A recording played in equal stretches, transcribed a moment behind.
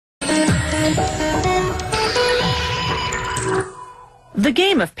The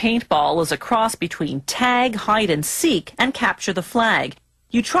game of paintball is a cross between tag, hide and seek, and capture the flag.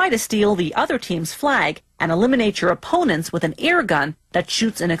 You try to steal the other team's flag and eliminate your opponents with an air gun that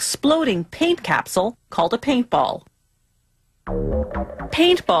shoots an exploding paint capsule called a paintball.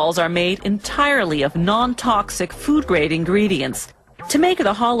 Paintballs are made entirely of non-toxic food-grade ingredients. To make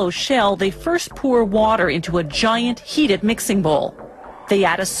the hollow shell, they first pour water into a giant heated mixing bowl. They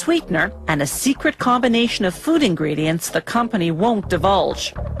add a sweetener and a secret combination of food ingredients the company won't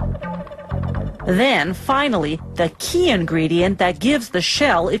divulge. Then, finally, the key ingredient that gives the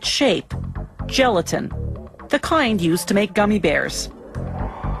shell its shape: gelatin, the kind used to make gummy bears.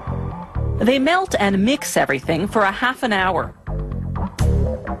 They melt and mix everything for a half an hour.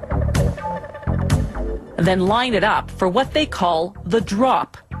 Then line it up for what they call the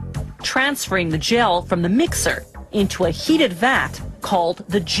drop, transferring the gel from the mixer into a heated vat called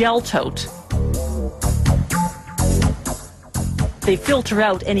the gel tote. They filter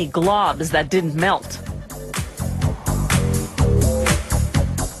out any globs that didn't melt.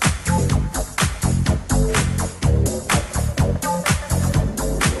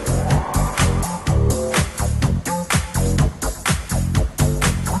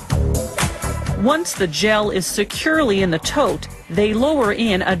 Once the gel is securely in the tote, they lower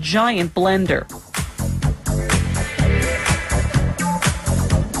in a giant blender.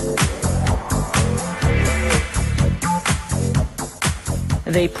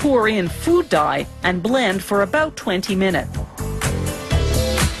 They pour in food dye and blend for about 20 minutes.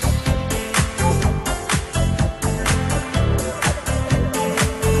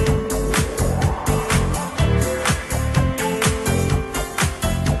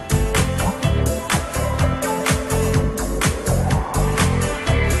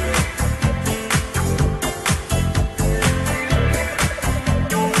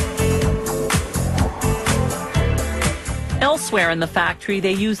 Elsewhere in the factory,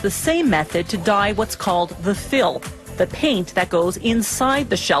 they use the same method to dye what's called the fill, the paint that goes inside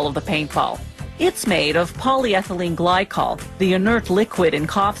the shell of the paintball. It's made of polyethylene glycol, the inert liquid in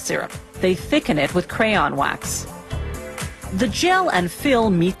cough syrup. They thicken it with crayon wax. The gel and fill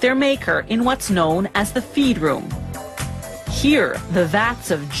meet their maker in what's known as the feed room. Here, the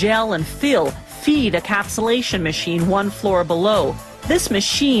vats of gel and fill feed a capsulation machine one floor below. This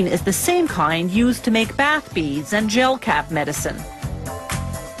machine is the same kind used to make bath beads and gel cap medicine.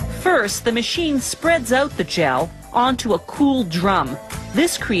 First, the machine spreads out the gel onto a cool drum.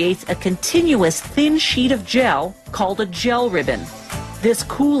 This creates a continuous thin sheet of gel called a gel ribbon. This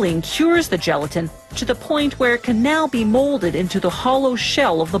cooling cures the gelatin to the point where it can now be molded into the hollow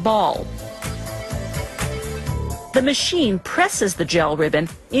shell of the ball. The machine presses the gel ribbon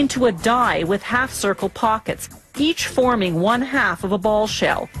into a die with half-circle pockets, each forming one half of a ball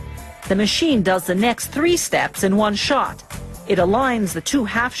shell. The machine does the next 3 steps in one shot. It aligns the 2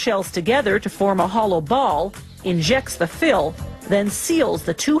 half shells together to form a hollow ball, injects the fill, then seals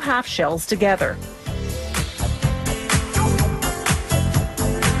the 2 half shells together.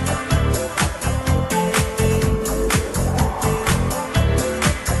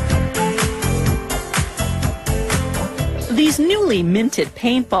 These newly minted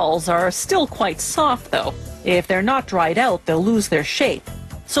paintballs are still quite soft, though. If they're not dried out, they'll lose their shape.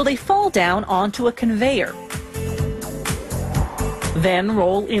 So they fall down onto a conveyor, then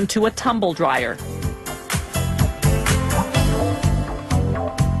roll into a tumble dryer.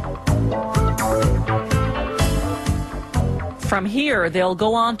 From here, they'll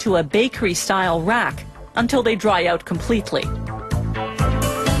go onto a bakery-style rack until they dry out completely.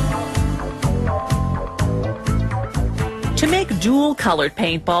 To make dual-colored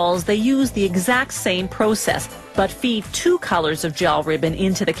paintballs, they use the exact same process, but feed 2 colors of gel ribbon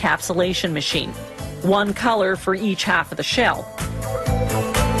into the capsulation machine, 1 color for each half of the shell.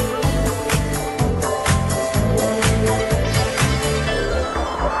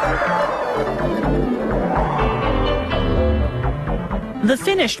 The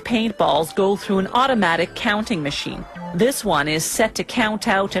finished paintballs go through an automatic counting machine. This one is set to count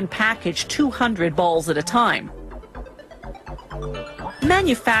out and package 200 balls at a time.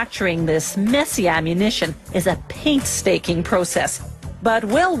 Manufacturing this messy ammunition is a painstaking process, but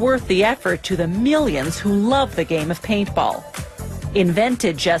well worth the effort to the millions who love the game of paintball.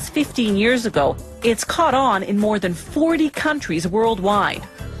 Invented just 15 years ago, it's caught on in more than 40 countries worldwide.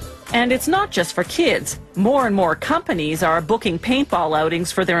 And it's not just for kids. More and more companies are booking paintball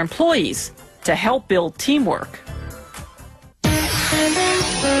outings for their employees to help build teamwork.